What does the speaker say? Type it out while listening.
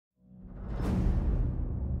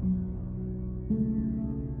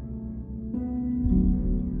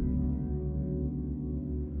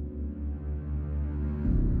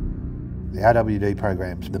The AWD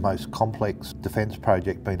program's the most complex defence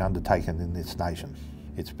project being undertaken in this nation.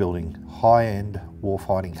 It's building high-end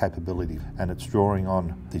warfighting capability, and it's drawing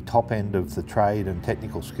on the top end of the trade and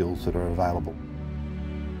technical skills that are available.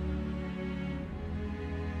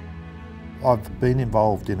 I've been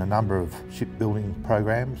involved in a number of shipbuilding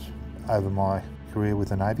programs over my career with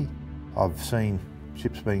the Navy. I've seen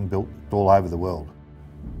ships being built all over the world.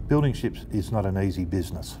 Building ships is not an easy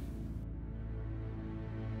business.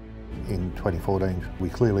 In 2014, we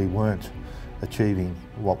clearly weren't achieving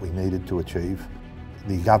what we needed to achieve.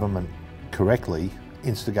 The government correctly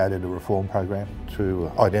instigated a reform program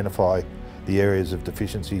to identify the areas of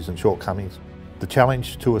deficiencies and shortcomings. The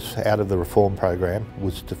challenge to us out of the reform program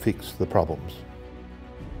was to fix the problems,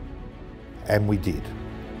 and we did.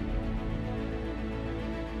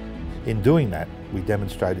 In doing that, we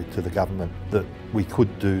demonstrated to the government that we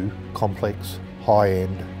could do complex,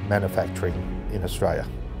 high-end manufacturing in Australia.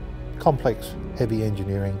 Complex, heavy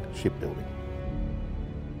engineering, shipbuilding.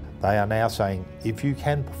 They are now saying, if you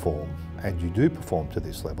can perform, and you do perform to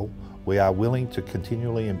this level, we are willing to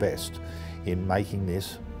continually invest in making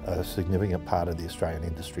this a significant part of the Australian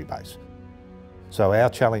industry base. So our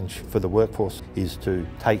challenge for the workforce is to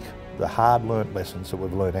take the hard-learnt lessons that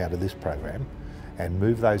we've learned out of this program and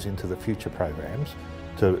move those into the future programs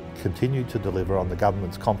to continue to deliver on the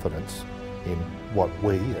government's confidence in what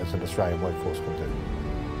we as an Australian workforce can do.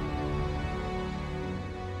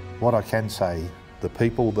 What I can say, the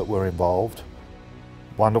people that were involved,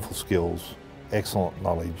 wonderful skills, excellent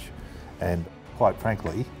knowledge, and quite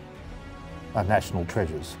frankly, are national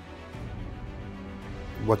treasures.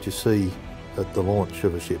 What you see at the launch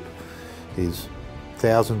of a ship is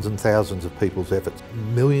thousands and thousands of people's efforts,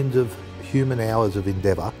 millions of human hours of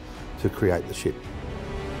endeavour to create the ship.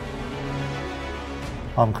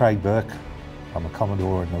 I'm Craig Bourke. I'm a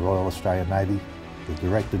Commodore in the Royal Australian Navy, the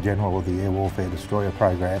Director General of the Air Warfare Destroyer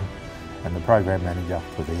Program, and the Program Manager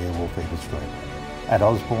for the Air Warfare Destroyer at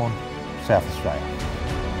Osborne, South Australia.